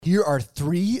Here are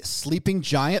 3 sleeping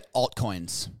giant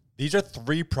altcoins. These are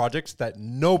 3 projects that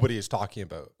nobody is talking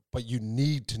about, but you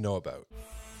need to know about.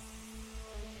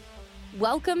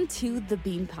 Welcome to the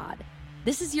Bean Pod.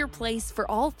 This is your place for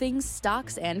all things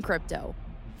stocks and crypto.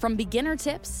 From beginner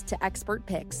tips to expert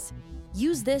picks.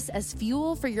 Use this as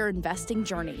fuel for your investing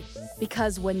journey,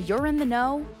 because when you're in the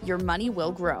know, your money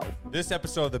will grow. This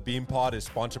episode of the Bean Pod is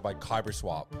sponsored by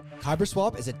KyberSwap.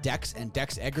 KyberSwap is a DEX and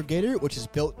DEX aggregator, which is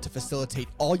built to facilitate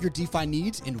all your DeFi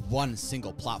needs in one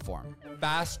single platform.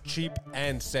 Fast, cheap,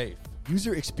 and safe.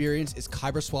 User experience is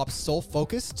KyberSwap's sole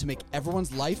focus to make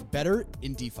everyone's life better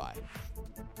in DeFi.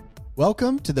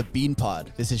 Welcome to the Bean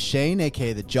Pod. This is Shane,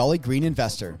 aka the Jolly Green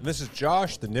Investor. And this is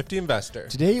Josh, the Nifty Investor.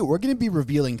 Today, we're going to be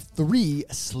revealing 3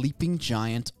 sleeping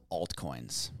giant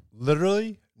altcoins.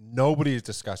 Literally, nobody is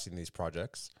discussing these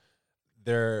projects.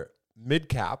 They're mid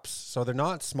caps, so they're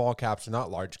not small caps, they're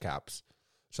not large caps.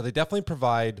 So they definitely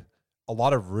provide a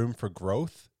lot of room for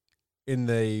growth in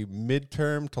the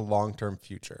midterm to long-term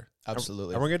future.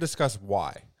 Absolutely. And we're going to discuss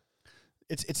why.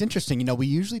 It's interesting. We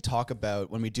usually talk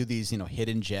about when we do these,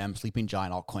 hidden gem, sleeping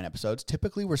giant altcoin episodes,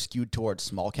 typically we're skewed towards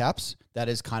small caps. That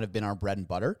has kind of been our bread and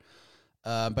butter.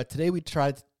 But today we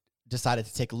decided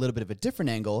to take a little bit of a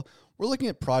different angle. We're looking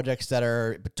at projects that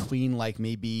are between like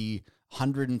maybe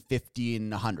 150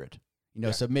 and 100,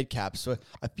 so mid caps. So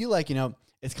I feel like,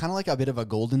 it's kind of like a bit of a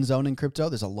golden zone in crypto.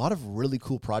 There's a lot of really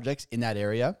cool projects in that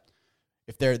area.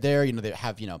 If they're there, they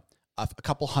have, a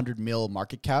couple $100 million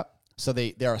market cap. So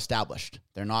they're established.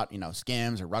 They're not,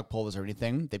 scams or rug pulls or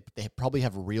anything. They probably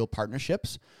have real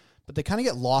partnerships, but they kind of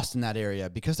get lost in that area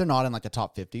because they're not in like the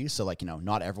top 50. So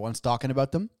not everyone's talking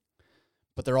about them,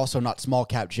 but they're also not small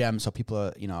cap gems. So people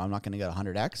are, I'm not going to get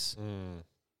 100X.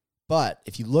 But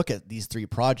if you look at these 3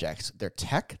 projects, their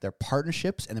tech, their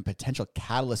partnerships, and the potential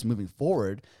catalyst moving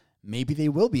forward, maybe they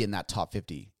will be in that top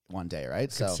 50 one day,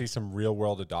 right? So see some real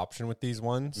world adoption with these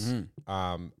ones.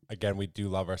 Again, we do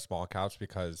love our small caps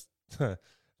because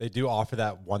they do offer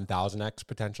that 1000x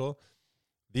potential.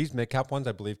 These mid-cap ones,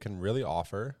 I believe, can really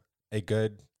offer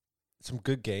some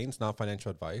good gains, not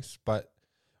financial advice, but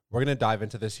we're going to dive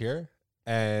into this here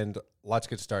and let's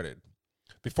get started.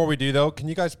 Before we do though, can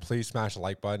you guys please smash the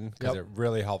like button? Because it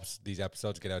really helps these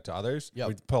episodes get out to others.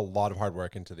 We put a lot of hard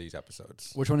work into these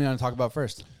episodes. Which one do you want to talk about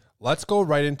first? Let's go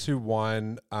right into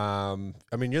one.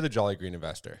 You're the Jolly Green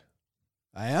Investor.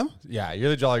 I am? Yeah, you're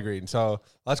the Jolly Green. So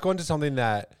let's go into something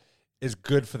that is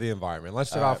good for the environment. Let's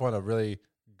start off on a really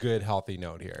good, healthy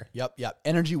note here. Yep.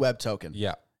 Energy Web Token.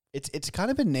 Yeah. It's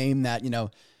kind of a name that,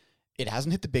 it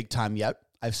hasn't hit the big time yet.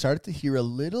 I've started to hear a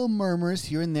little murmurs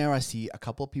here and there. I see a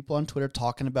couple of people on Twitter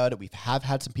talking about it. We have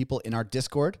had some people in our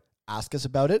Discord ask us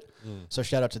about it. So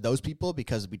shout out to those people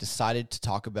because we decided to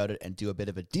talk about it and do a bit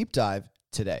of a deep dive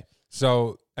today.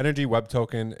 So Energy Web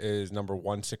Token is number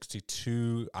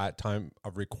 162 at time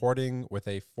of recording with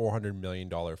a $400 million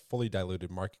fully diluted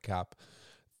market cap.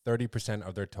 30%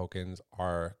 of their tokens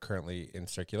are currently in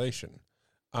circulation.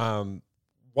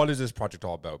 What is this project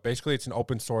all about? Basically, it's an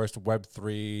open source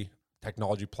Web3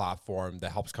 technology platform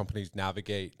that helps companies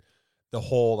navigate the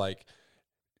whole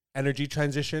energy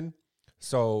transition.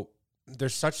 So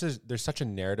there's such a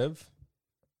narrative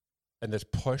and this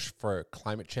push for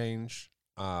climate change.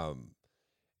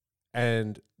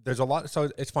 And there's a lot. So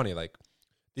it's funny,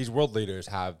 these world leaders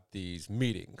have these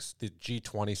meetings, the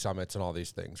G20 summits and all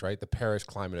these things, right? The Paris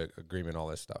Climate Agreement, all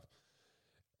this stuff.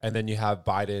 And then you have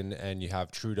Biden and you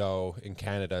have Trudeau in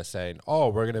Canada saying, oh,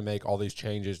 we're going to make all these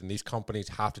changes and these companies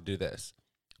have to do this.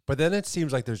 But then it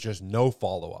seems like there's just no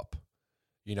follow-up.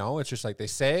 It's just like they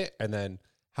say it, and then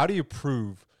how do you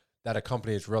prove that a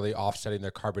company is really offsetting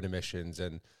their carbon emissions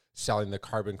and selling the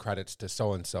carbon credits to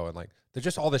so-and-so? And there's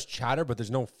just all this chatter, but there's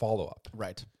no follow-up.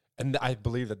 Right. And I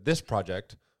believe that this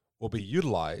project will be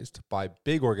utilized by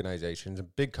big organizations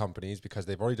and big companies because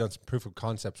they've already done some proof of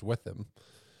concepts with them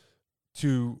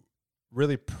to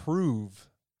really prove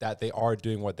that they are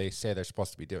doing what they say they're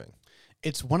supposed to be doing.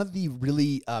 It's one of the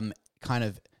really kind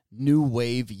of new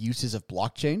wave uses of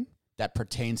blockchain that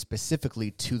pertains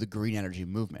specifically to the green energy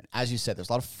movement. As you said, there's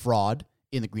a lot of fraud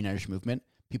in the green energy movement.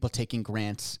 People taking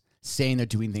grants, saying they're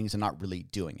doing things and not really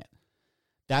doing it.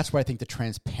 That's where I think the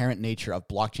transparent nature of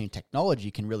blockchain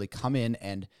technology can really come in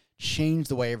and change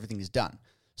the way everything is done.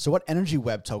 So what Energy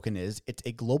Web Token is, it's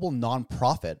a global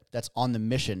nonprofit that's on the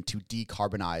mission to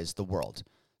decarbonize the world.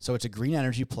 So it's a green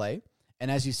energy play. And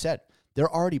as you said,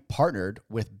 they're already partnered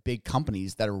with big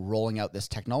companies that are rolling out this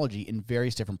technology in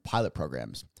various different pilot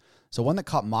programs. So one that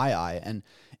caught my eye, and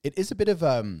it is a bit of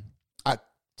a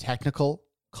technical,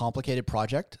 complicated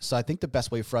project. So I think the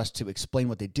best way for us to explain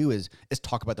what they do is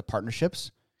talk about the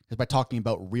partnerships, Because by talking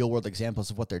about real world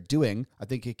examples of what they're doing, I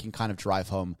think it can kind of drive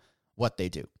home what they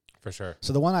do. For sure.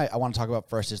 So the one I want to talk about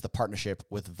first is the partnership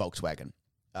with Volkswagen.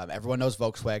 Everyone knows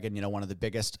Volkswagen, one of the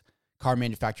biggest car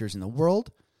manufacturers in the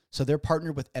world. So they're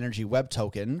partnered with Energy Web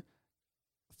Token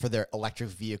for their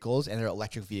electric vehicles and their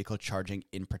electric vehicle charging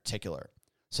in particular.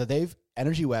 So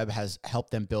Energy Web has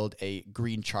helped them build a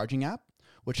green charging app,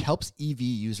 which helps EV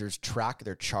users track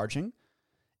their charging.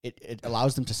 It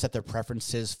allows them to set their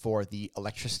preferences for the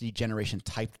electricity generation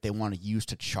type that they want to use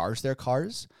to charge their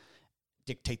cars,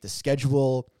 dictate the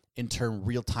schedule, in turn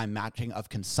real-time matching of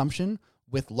consumption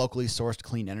with locally sourced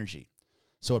clean energy.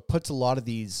 So it puts a lot of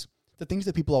the things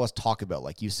that people always talk about,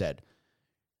 like you said,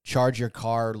 charge your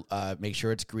car, make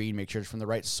sure it's green, make sure it's from the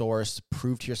right source,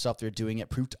 prove to yourself they're doing it,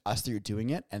 prove to us that you're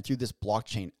doing it. And through this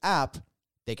blockchain app,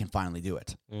 they can finally do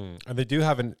it. And they do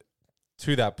have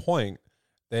to that point,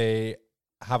 they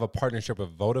have a partnership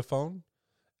with Vodafone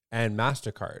and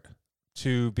MasterCard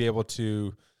to be able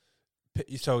to,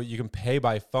 so you can pay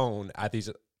by phone at these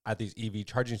EV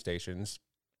charging stations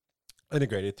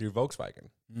integrated through Volkswagen.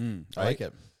 I like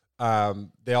it.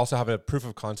 They also have a proof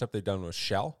of concept they've done with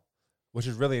Shell, which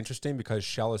is really interesting because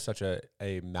Shell is such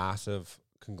a massive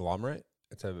conglomerate.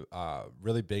 It's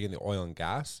really big in the oil and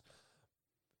gas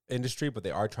industry, but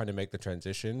they are trying to make the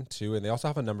transition too. And they also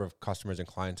have a number of customers and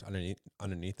clients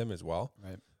underneath them as well.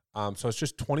 Right. So it's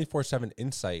just 24/7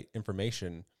 insight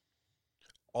information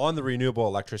on the renewable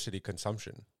electricity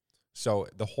consumption. So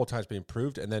the whole time it's being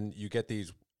proved. And then you get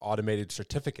these automated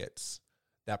certificates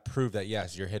that prove that,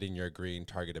 yes, you're hitting your green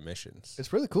target emissions.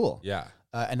 It's really cool. Yeah.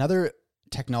 Another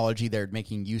technology they're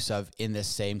making use of in this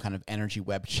same kind of energy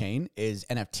web chain is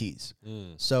NFTs.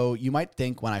 So you might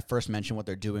think when I first mentioned what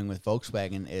they're doing with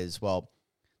Volkswagen is, well,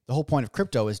 the whole point of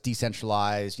crypto is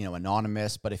decentralized,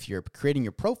 anonymous. But if you're creating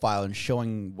your profile and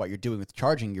showing what you're doing with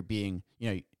charging, you're being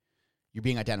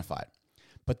identified.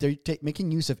 But they're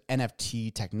making use of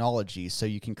NFT technology so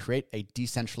you can create a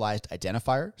decentralized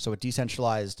identifier, so a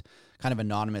decentralized kind of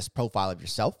anonymous profile of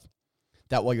yourself,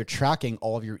 that while you're tracking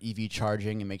all of your EV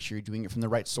charging and make sure you're doing it from the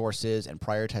right sources and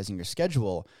prioritizing your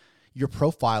schedule, your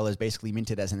profile is basically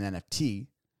minted as an NFT,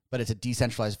 but it's a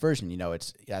decentralized version.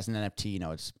 It's as an NFT,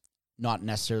 it's not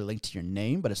necessarily linked to your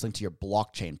name, but it's linked to your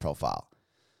blockchain profile.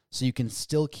 So you can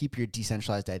still keep your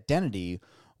decentralized identity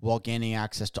while gaining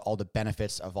access to all the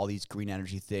benefits of all these green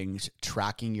energy things,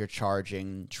 tracking your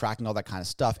charging, tracking all that kind of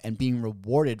stuff, and being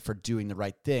rewarded for doing the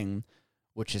right thing,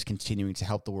 which is continuing to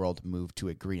help the world move to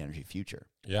a green energy future.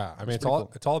 Yeah, I mean, it's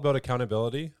all about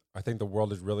accountability. I think the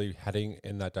world is really heading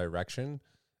in that direction.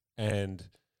 And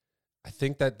I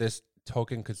think that this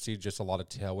token could see just a lot of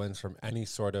tailwinds from any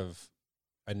sort of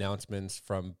announcements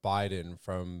from Biden,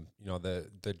 from the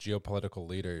geopolitical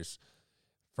leaders,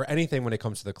 for anything when it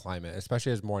comes to the climate,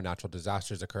 especially as more natural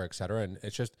disasters occur, et cetera. And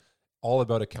it's just all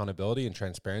about accountability and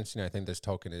transparency. And I think this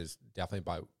token is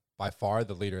definitely by far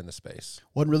the leader in the space.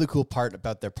 One really cool part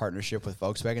about their partnership with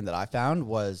Volkswagen that I found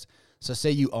was, so say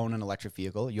you own an electric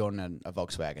vehicle, you own a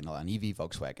Volkswagen, an EV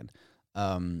Volkswagen,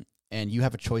 and you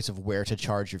have a choice of where to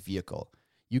charge your vehicle.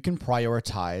 You can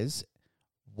prioritize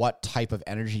what type of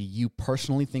energy you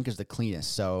personally think is the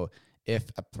cleanest. So if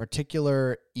a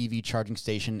particular EV charging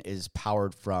station is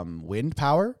powered from wind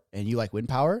power and you like wind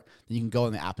power, then you can go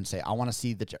in the app and say, I want to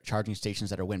see the charging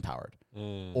stations that are wind powered.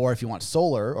 Or if you want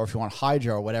solar, or if you want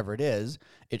hydro, or whatever it is,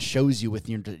 it shows you with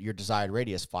your desired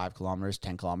radius, 5 kilometers,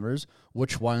 10 kilometers,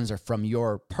 which ones are from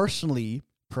your personally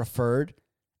preferred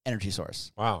energy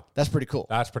source. Wow. That's pretty cool.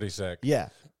 That's pretty sick. Yeah.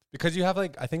 Because you have I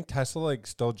think Tesla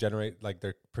still generate,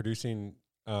 they're producing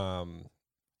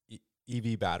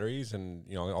EV batteries and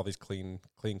all these clean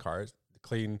cars,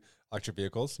 clean electric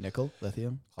vehicles. Nickel,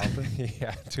 lithium, copper.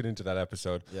 Yeah, tune into that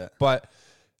episode. Yeah. But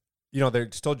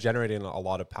they're still generating a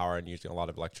lot of power and using a lot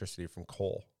of electricity from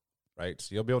coal, right?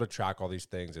 So you'll be able to track all these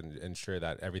things and ensure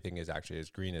that everything is actually as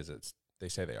green as they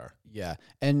say they are. Yeah.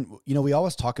 And we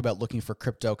always talk about looking for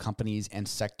crypto companies and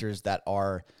sectors that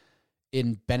are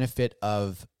in benefit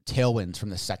of tailwinds from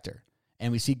the sector.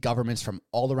 And we see governments from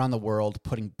all around the world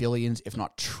putting billions, if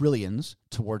not trillions,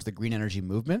 towards the green energy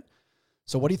movement.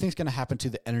 So what do you think is going to happen to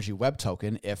the Energy Web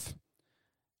Token if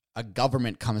a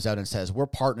government comes out and says, we're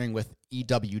partnering with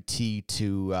EWT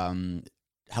to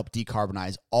help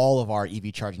decarbonize all of our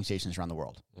EV charging stations around the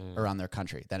world, around their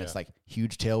country? Then it's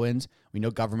huge tailwinds. We know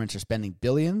governments are spending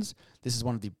billions. This is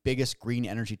one of the biggest green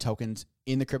energy tokens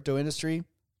in the crypto industry.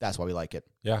 That's why we like it.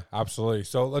 Yeah, absolutely.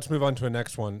 So let's move on to a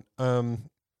next one.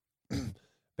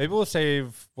 Maybe we'll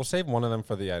save one of them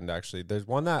for the end, actually. There's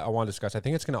one that I want to discuss. I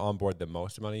think it's going to onboard the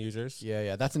most amount of users.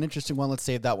 Yeah. That's an interesting one. Let's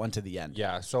save that one to the end.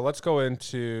 Yeah. So let's go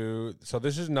into, so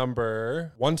this is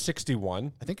number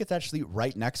 161. I think it's actually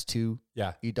right next to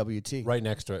EWT. Right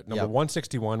next to it. Number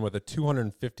 161 with a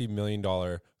 $250 million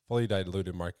fully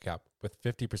diluted market cap with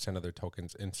 50% of their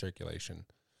tokens in circulation.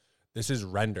 This is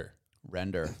Render.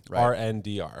 Right.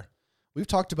 RNDR. We've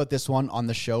talked about this one on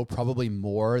the show probably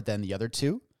more than the other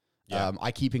two. Yeah.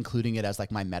 I keep including it as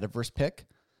like my metaverse pick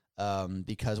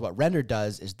because what Render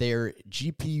does is they're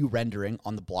GPU rendering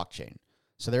on the blockchain.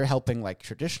 So they're helping like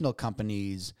traditional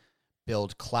companies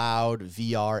build cloud,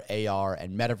 VR, AR,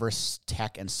 and metaverse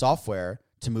tech and software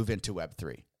to move into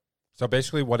Web3. So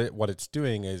basically what it's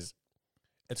doing is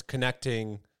it's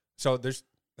connecting. So there's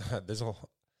like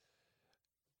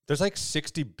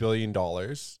 $60 billion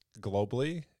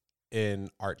globally in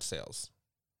art sales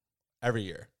every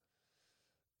year.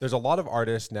 There's a lot of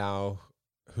artists now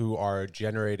who are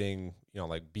generating,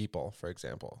 like Beeple, for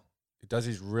example. It does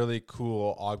these really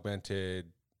cool augmented,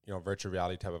 virtual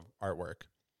reality type of artwork.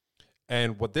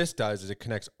 And what this does is it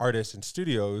connects artists and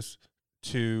studios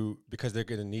because they're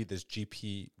going to need this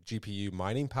GPU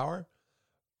mining power,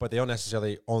 but they don't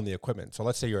necessarily own the equipment. So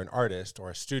let's say you're an artist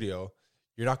or a studio,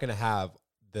 you're not going to have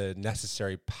the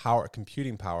necessary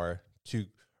computing power to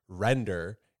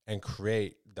render and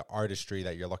create the artistry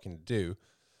that you're looking to do.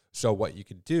 So what you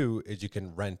could do is you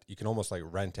can almost like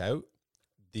rent out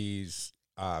these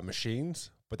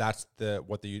machines, but that's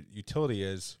what the utility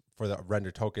is for the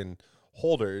render token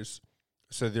holders.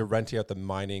 So they're renting out the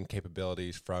mining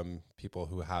capabilities from people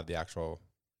who have the actual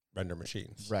render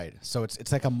machines. Right. So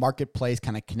it's like a marketplace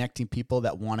kind of connecting people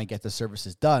that want to get the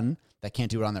services done that can't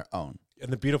do it on their own.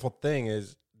 And the beautiful thing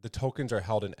is the tokens are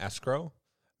held in escrow,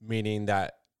 meaning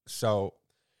that, so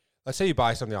let's say you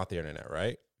buy something off the internet,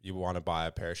 right? You want to buy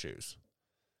a pair of shoes.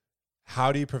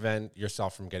 How do you prevent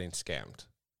yourself from getting scammed?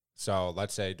 So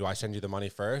let's say, do I send you the money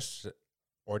first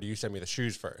or do you send me the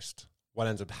shoes first? What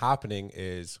ends up happening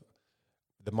is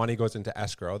the money goes into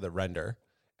escrow, the render,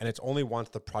 and it's only once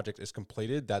the project is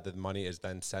completed that the money is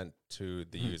then sent to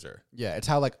the user. Yeah, it's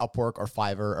how like Upwork or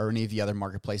Fiverr or any of the other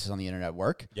marketplaces on the internet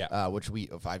work, which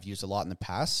I've used a lot in the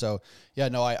past. So yeah,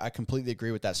 no, I completely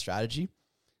agree with that strategy.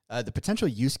 The potential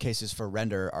use cases for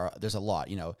Render there's a lot,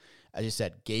 as you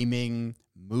said, gaming,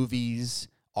 movies,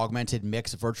 augmented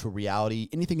mix, virtual reality,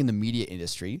 anything in the media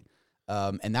industry.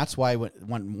 And that's why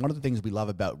one of the things we love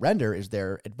about Render is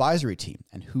their advisory team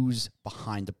and who's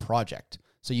behind the project.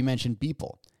 So you mentioned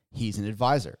Beeple. He's an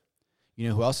advisor. You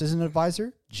know who else is an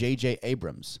advisor? J.J.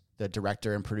 Abrams, the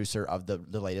director and producer of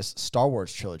the latest Star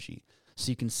Wars trilogy.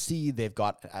 So you can see they've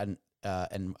got a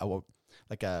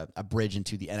bridge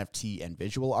into the NFT and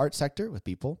visual art sector with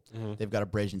Beeple. Mm-hmm. They've got a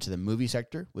bridge into the movie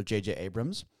sector with J.J.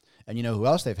 Abrams. And you know who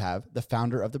else have? The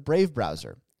founder of the Brave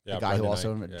browser, the guy who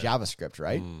also JavaScript,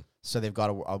 right? Mm. So they've got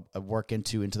a work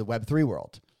into the Web3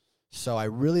 world. So I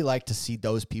really like to see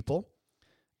those people.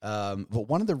 But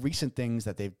one of the recent things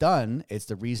that they've done, it's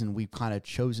the reason we've kind of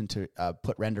chosen to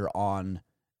put Render on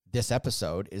this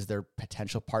episode, is their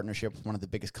potential partnership with one of the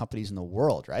biggest companies in the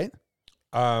world, right?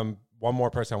 One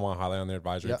more person I want to highlight on the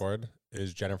advisory board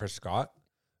is Jennifer Scott.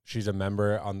 She's a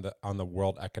member on the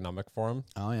World Economic Forum.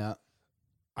 Oh, yeah.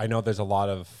 I know there's a lot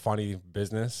of funny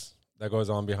business that goes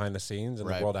on behind the scenes, and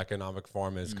the World Economic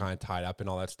Forum is kind of tied up in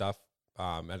all that stuff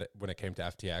when it came to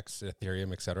FTX,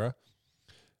 Ethereum, etc.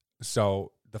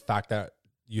 So the fact that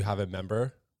you have a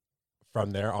member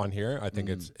from there on here, I think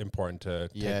it's important to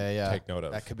take note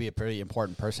of. That could be a pretty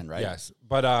important person, right? Yes.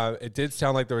 But it did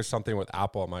sound like there was something with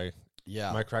Apple. Am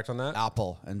I correct on that?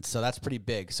 Apple. And so that's pretty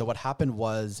big. So what happened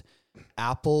was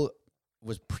Apple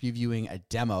was previewing a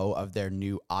demo of their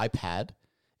new iPad.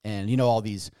 And all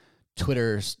these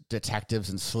Twitter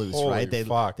detectives and sleuths, Holy right? They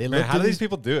Man, how do these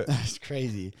people do it? It's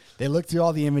crazy. They looked through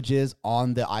all the images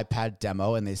on the iPad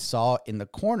demo, and they saw in the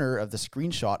corner of the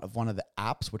screenshot of one of the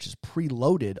apps, which is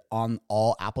preloaded on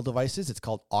all Apple devices. It's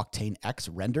called Octane X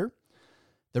Render,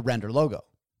 the Render logo.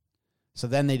 So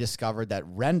then they discovered that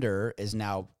Render is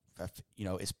now,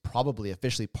 is probably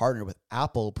officially partnered with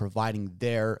Apple, providing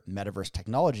their metaverse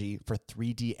technology for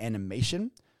 3D animation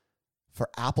for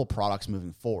Apple products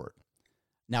moving forward.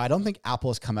 Now, I don't think Apple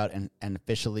has come out and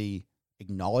officially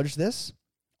acknowledged this,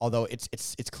 although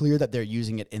it's clear that they're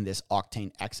using it in this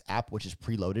Octane X app, which is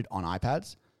preloaded on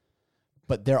iPads.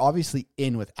 But they're obviously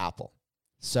in with Apple.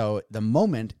 So the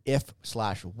moment,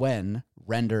 when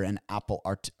Render and Apple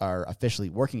are officially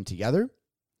working together,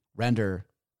 Render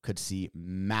could see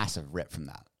massive rip from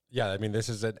that. Yeah, I mean, this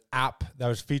is an app that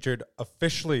was featured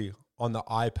officially on the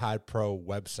iPad Pro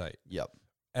website. Yep.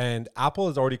 And Apple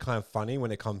is already kind of funny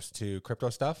when it comes to crypto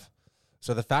stuff.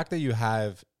 So the fact that you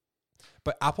have,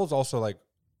 but Apple's also like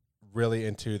really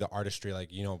into the artistry.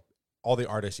 Like, you know, all the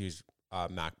artists use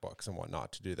MacBooks and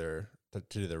whatnot to do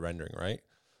their rendering, right?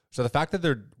 So the fact that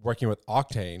they're working with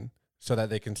Octane so that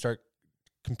they can start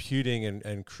computing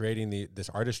and creating this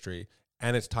artistry,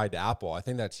 and it's tied to Apple, I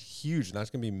think that's huge, and that's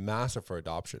going to be massive for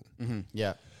adoption. Mm-hmm.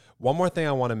 Yeah. One more thing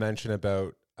I want to mention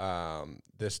about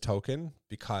this token,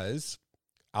 because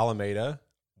Alameda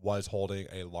was holding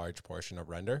a large portion of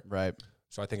Render. Right.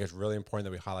 So I think it's really important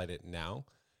that we highlight it now,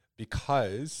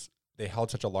 because they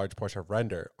held such a large portion of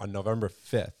Render. On November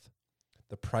 5th,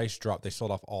 the price dropped. They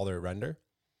sold off all their Render.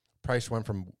 Price went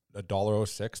from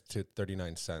 $1.06 to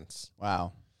 39 cents.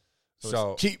 Wow.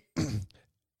 So it's cheap.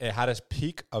 It had a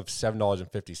peak of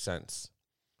 $7.50.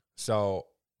 So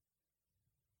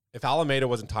if Alameda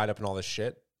wasn't tied up in all this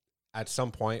shit, at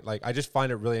some point, like, I just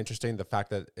find it really interesting, the fact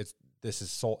that this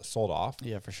is sold off.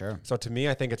 Yeah, for sure. So to me,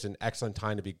 I think it's an excellent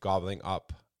time to be gobbling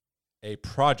up a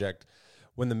project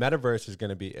when the metaverse is going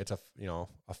to be, it's a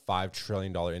 $5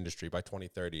 trillion industry by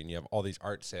 2030, and you have all these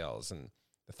art sales, and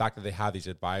the fact that they have these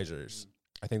advisors.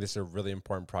 I think this is a really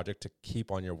important project to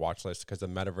keep on your watch list, because the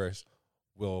metaverse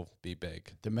will be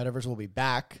big. The metaverse will be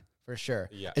back for sure.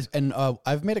 Yeah. And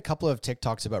I've made a couple of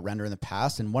TikToks about Render in the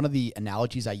past, and one of the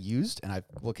analogies I used, and I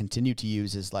will continue to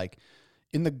use, is like,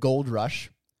 in the gold rush,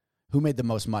 who made the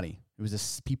most money? It was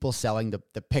the people selling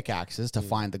the pickaxes to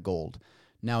find the gold.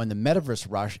 Now, in the metaverse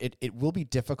rush, it will be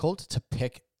difficult to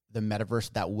pick the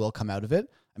metaverse that will come out of it.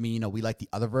 I mean, you know, we like the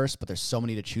other verse, but there's so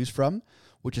many to choose from,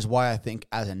 which is why I think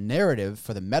as a narrative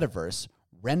for the metaverse,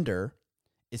 Render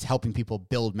is helping people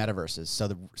build metaverses.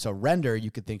 So Render you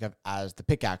could think of as the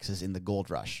pickaxes in the gold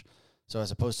rush. So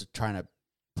as opposed to trying to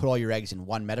put all your eggs in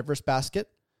one metaverse basket,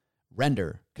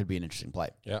 Render could be an interesting play.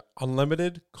 Yeah.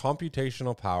 Unlimited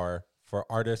computational power for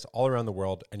artists all around the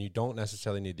world, and you don't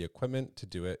necessarily need the equipment to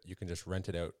do it. You can just rent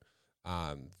it out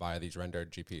via these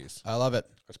rendered GPs. I love it.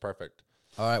 That's perfect.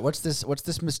 All right, what's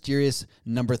this mysterious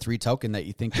number 3 token that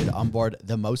you think would onboard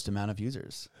the most amount of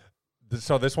users?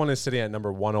 So this one is sitting at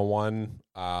number 101,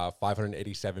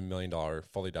 $587 million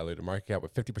fully diluted market cap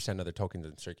with 50% of the tokens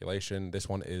in circulation. This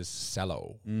one is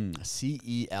Celo.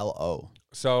 CELO.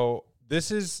 So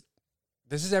this is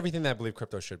everything that I believe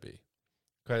crypto should be.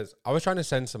 Because I was trying to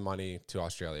send some money to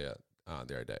Australia the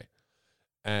other day,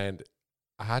 and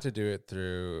I had to do it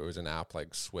through, it was an app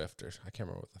like Swift, or I can't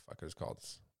remember what the fuck it was called.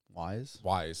 Wise.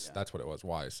 Yeah. That's what it was,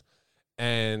 Wise.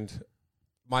 And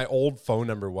my old phone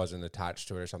number wasn't attached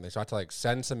to it or something, so I had to like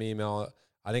send some email.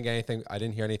 I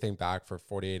didn't hear anything back for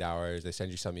 48 hours. They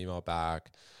send you some email back,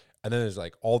 and then there's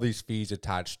like all these fees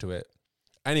attached to it.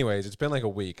 Anyways, it's been like a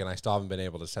week, and I still haven't been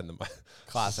able to send them.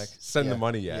 Classic. The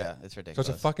money yet. Yeah, it's ridiculous.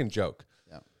 So it's a fucking joke.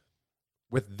 Yeah.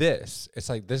 With this, it's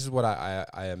like, this is what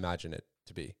I imagine it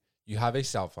to be. You have a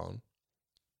cell phone.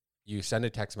 You send a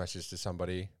text message to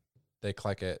somebody. They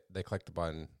click it. They click the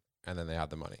button, and then they have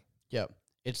the money. Yeah.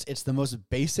 It's the most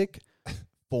basic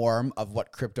form of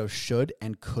what crypto should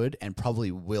and could and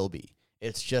probably will be.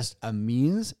 It's just a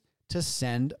means to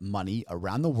send money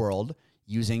around the world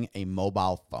using a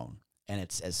mobile phone. And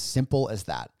it's as simple as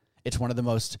that. It's one of the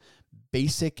most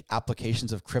basic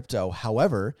applications of crypto.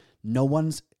 However, no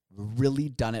one's really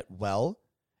done it well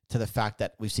to the fact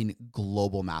that we've seen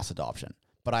global mass adoption.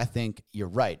 But I think you're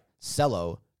right.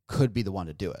 Celo could be the one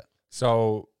to do it.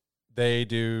 So they've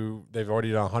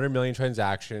already done 100 million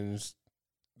transactions.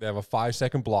 They have a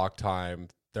 5-second block time.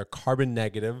 They're carbon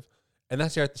negative. And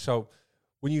that's the, so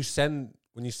when you send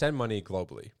money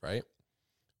globally, right?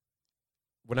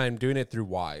 When I'm doing it through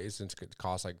Wise, and it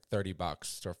costs like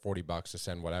 $30 or $40 to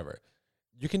send whatever,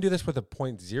 you can do this with a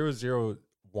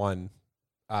 0.001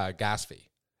 gas fee.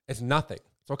 It's nothing.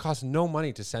 So it costs no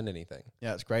money to send anything.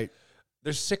 Yeah, it's great.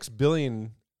 There's 6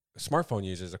 billion smartphone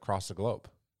users across the globe,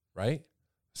 right?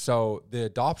 So the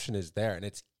adoption is there, and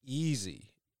it's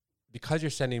easy. Because you're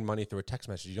sending money through a text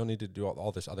message, you don't need to do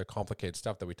all this other complicated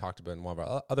stuff that we talked about in one of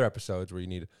our other episodes, where you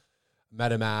need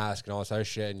MetaMask and all this other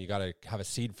shit, and you got to have a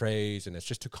seed phrase, and it's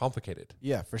just too complicated.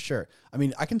 Yeah, for sure. I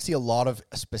mean, I can see a lot of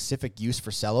specific use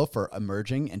for Celo for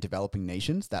emerging and developing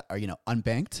nations that are,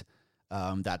 unbanked,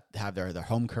 that have their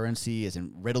home currency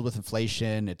isn't riddled with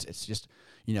inflation. It's just,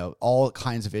 all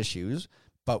kinds of issues.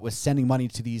 But with sending money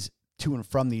to and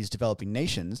from these developing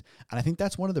nations, and I think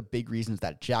that's one of the big reasons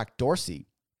that Jack Dorsey,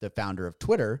 the founder of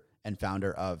Twitter and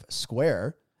founder of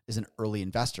Square, is an early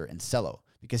investor in Celo,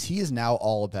 because he is now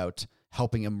all about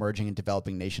helping emerging and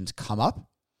developing nations come up.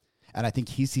 And I think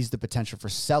he sees the potential for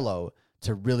Celo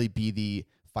to really be the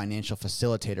financial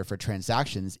facilitator for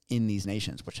transactions in these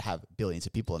nations, which have billions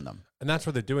of people in them. And that's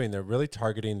what they're doing. They're really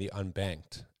targeting the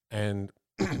unbanked. And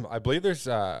I believe there's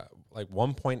like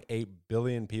 1.8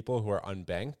 billion people who are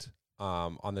unbanked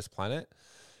on this planet.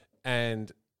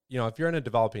 And, you know, if you're in a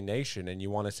developing nation and you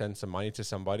want to send some money to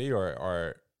somebody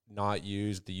or not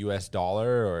use the US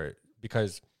dollar, or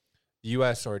because the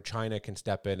US or China can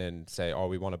step in and say, oh,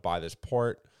 we want to buy this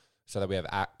port so that we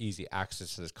have easy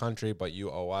access to this country, but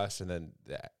you owe us. And then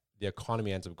the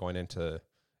economy ends up going into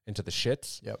the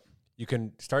shits. Yep. You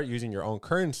can start using your own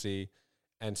currency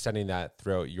and sending that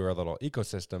throughout your little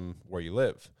ecosystem where you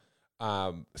live.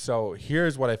 So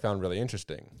here's what I found really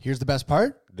interesting. Here's the best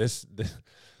part. This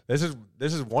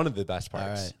is one of the best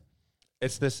parts. All right.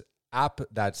 It's this app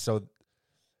so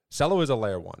Celo is a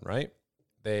layer 1, right?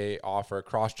 They offer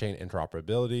cross-chain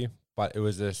interoperability, but it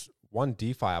was this one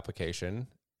DeFi application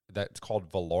that's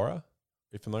called Valora. Are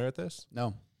you familiar with this?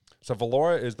 No. So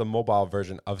Valora is the mobile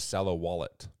version of Celo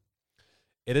Wallet.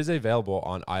 It is available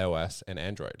on iOS and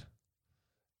Android.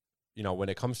 You know, when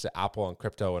it comes to Apple and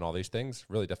crypto and all these things,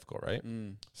 really difficult, right?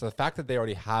 So the fact that they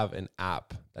already have an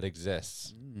app that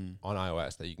exists on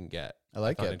iOS that you can get, I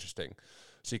like it. Interesting.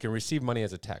 So you can receive money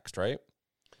as a text, right?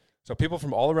 So people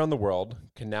from all around the world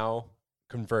can now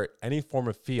convert any form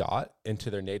of fiat into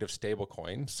their native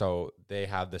stablecoin. So they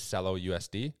have the Celo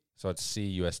USD, so it's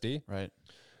CUSD. Right.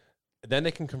 Then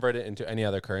they can convert it into any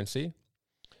other currency.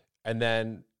 And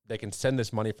then they can send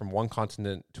this money from one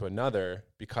continent to another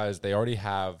because they already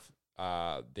have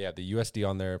the USD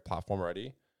on their platform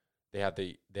already. They have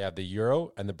the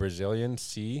euro and the Brazilian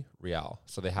real.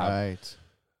 So they have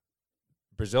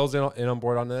Brazil's in on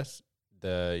board on this.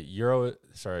 The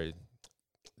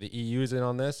EU's in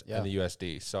on this, and the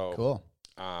USD. So cool.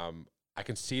 I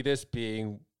can see this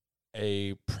being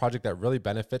a project that really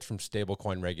benefits from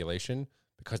stablecoin regulation,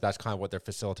 because that's kind of what they're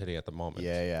facilitating at the moment.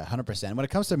 Yeah, 100%. When it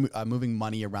comes to moving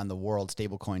money around the world,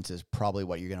 stablecoins is probably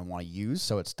what you're going to want to use,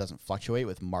 so it doesn't fluctuate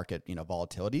with market,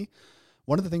 volatility.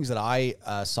 One of the things that I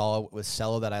saw with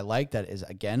Celo that I like, that is,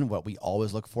 again, what we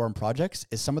always look for in projects,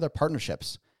 is some of their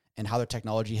partnerships and how their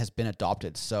technology has been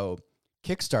adopted. So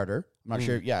Kickstarter, I'm not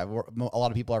sure. Yeah, a lot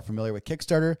of people are familiar with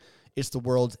Kickstarter. It's the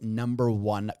world's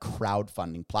 #1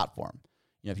 crowdfunding platform.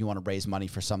 If you want to raise money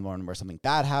for someone where something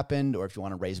bad happened, or if you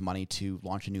want to raise money to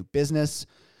launch a new business,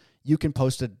 you can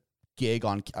post a gig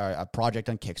on a project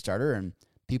on Kickstarter, and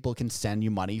people can send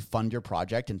you money, fund your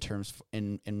project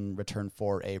in return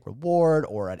for a reward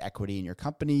or an equity in your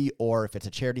company, or if it's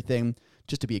a charity thing,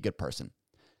 just to be a good person.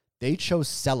 They chose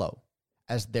Celo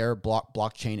as their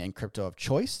blockchain and crypto of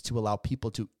choice to allow people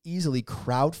to easily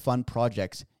crowdfund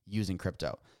projects using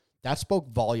crypto. That spoke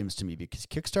volumes to me, because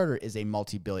Kickstarter is a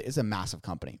massive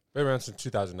company. Been around since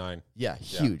 2009. Yeah,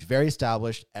 huge, very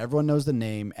established. Everyone knows the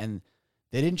name, and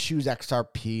they didn't choose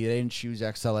XRP, they didn't choose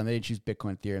XLM, they didn't choose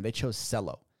Bitcoin Ethereum, they chose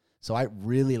Celo. So I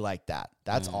really like that.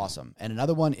 That's awesome. And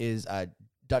another one is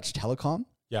Dutch Telecom.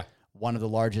 Yeah. One of the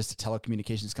largest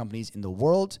telecommunications companies in the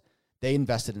world. They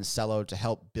invested in Celo to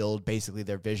help build basically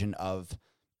their vision of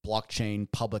blockchain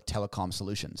public telecom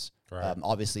solutions. Right.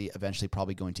 Obviously, eventually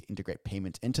probably going to integrate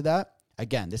payments into that.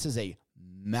 Again, this is a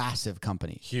massive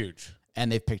company. Huge.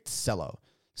 And they've picked Celo.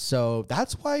 So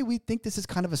that's why we think this is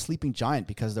kind of a sleeping giant,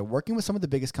 because they're working with some of the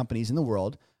biggest companies in the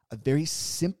world, a very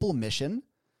simple mission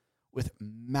with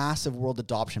massive world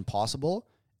adoption possible.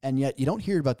 And yet you don't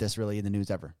hear about this really in the news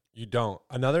ever. You don't.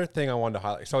 Another thing I wanted to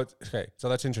highlight. So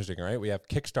that's interesting, right? We have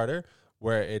Kickstarter,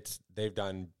 where they've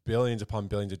done billions upon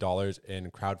billions of dollars in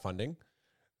crowdfunding.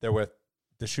 They're with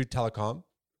Deutsche Telekom,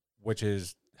 which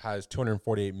has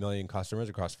 248 million customers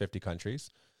across 50 countries.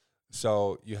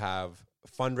 So you have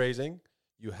fundraising,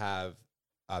 you have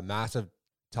a massive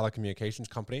telecommunications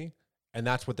company, and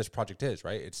that's what this project is,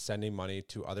 right? It's sending money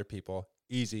to other people,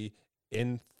 easy,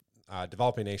 in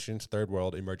developing nations, third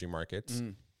world, emerging markets.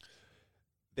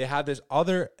 They had this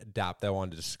other dApp that I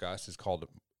wanted to discuss. It's called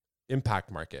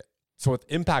Impact Market. So with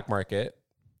Impact Market,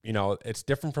 it's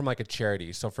different from like a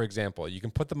charity. So for example, you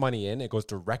can put the money in, it goes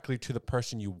directly to the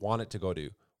person you want it to go to.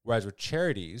 Whereas with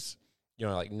charities,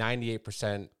 like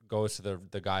 98% goes to the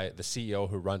CEO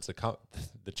who runs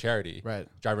the charity, right?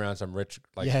 Driving around some rich,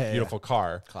 beautiful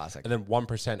car. Classic. And then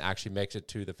 1% actually makes it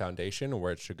to the foundation or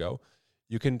where it should go.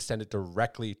 You can send it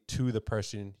directly to the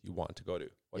person you want to go to,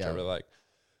 which I really like.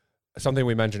 Something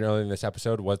we mentioned earlier in this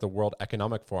episode was the World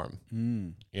Economic Forum.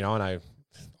 And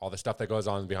all the stuff that goes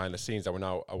on behind the scenes that we're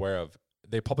not aware of.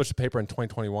 They published a paper in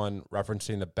 2021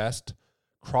 referencing the best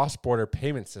cross-border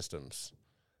payment systems.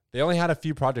 They only had a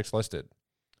few projects listed: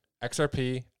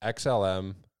 XRP,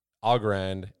 XLM,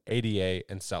 Algorand, ADA,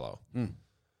 and Celo.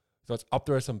 So it's up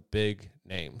there with some big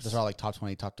names. Those are all like top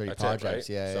 20, top 30 That's it, projects.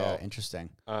 right? Yeah, So, yeah, interesting.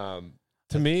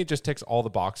 To me, it just ticks all the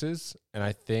boxes. And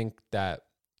I think that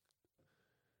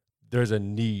there's a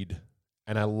need.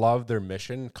 And I love their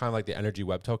mission, kind of like the Energy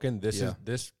Web Token. This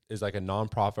is like a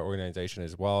nonprofit organization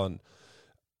as well. And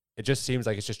it just seems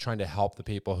like it's just trying to help the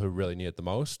people who really need it the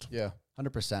most. Yeah,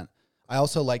 100%. I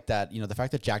also like that, the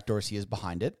fact that Jack Dorsey is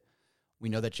behind it. We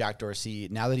know that Jack Dorsey,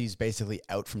 now that he's basically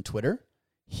out from Twitter,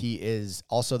 he is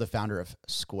also the founder of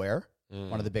Square,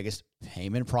 one of the biggest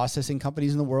payment processing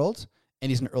companies in the world. And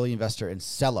he's an early investor in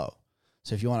Cello.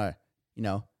 So if you want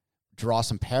to, draw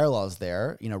some parallels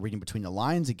there, reading between the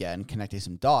lines again, connecting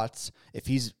some dots, if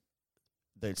he's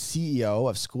the CEO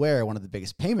of Square, one of the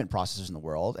biggest payment processors in the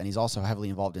world, and he's also heavily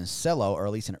involved in Cello, or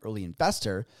at least an early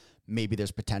investor, maybe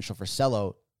there's potential for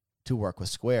Cello to work with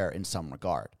Square in some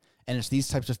regard. And it's these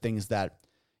types of things that,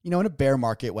 in a bear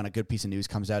market, when a good piece of news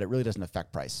comes out, it really doesn't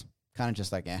affect price. Kind of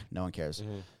just like, no one cares.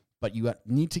 Mm-hmm. But you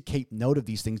need to keep note of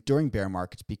these things during bear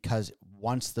markets, because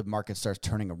once the market starts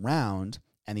turning around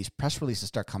and these press releases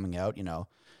start coming out,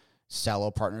 Cello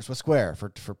partners with Square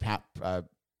for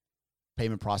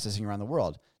payment processing around the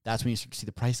world, that's when you start to see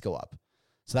the price go up.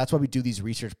 So that's why we do these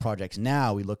research projects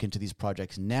now. We look into these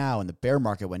projects now in the bear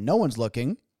market when no one's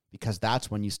looking, because that's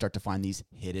when you start to find these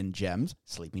hidden gems,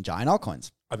 sleeping giant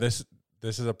altcoins. This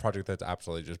is a project that's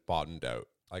absolutely just bottomed out.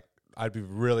 Like, I'd be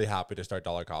really happy to start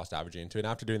dollar cost averaging into it.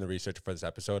 And after doing the research for this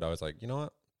episode, I was like, you know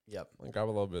what? Yep. I'll grab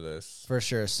a little bit of this. For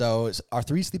sure. So our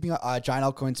 3 sleeping giant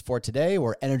altcoins for today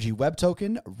were Energy Web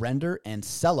Token, Render, and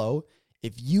Cello.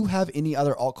 If you have any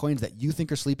other altcoins that you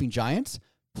think are sleeping giants,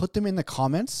 put them in the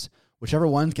comments. Whichever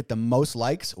ones get the most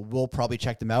likes, we'll probably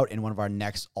check them out in one of our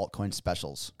next altcoin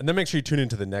specials. And then make sure you tune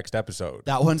into the next episode.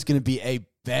 That one's going to be a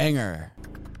banger.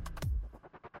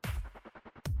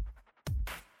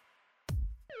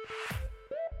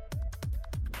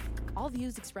 All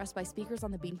views expressed by speakers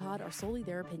on the BeanPod are solely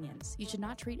their opinions. You should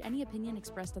not treat any opinion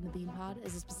expressed on the BeanPod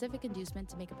as a specific inducement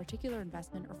to make a particular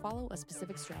investment or follow a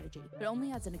specific strategy, but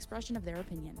only as an expression of their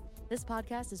opinion. This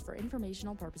podcast is for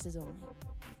informational purposes only.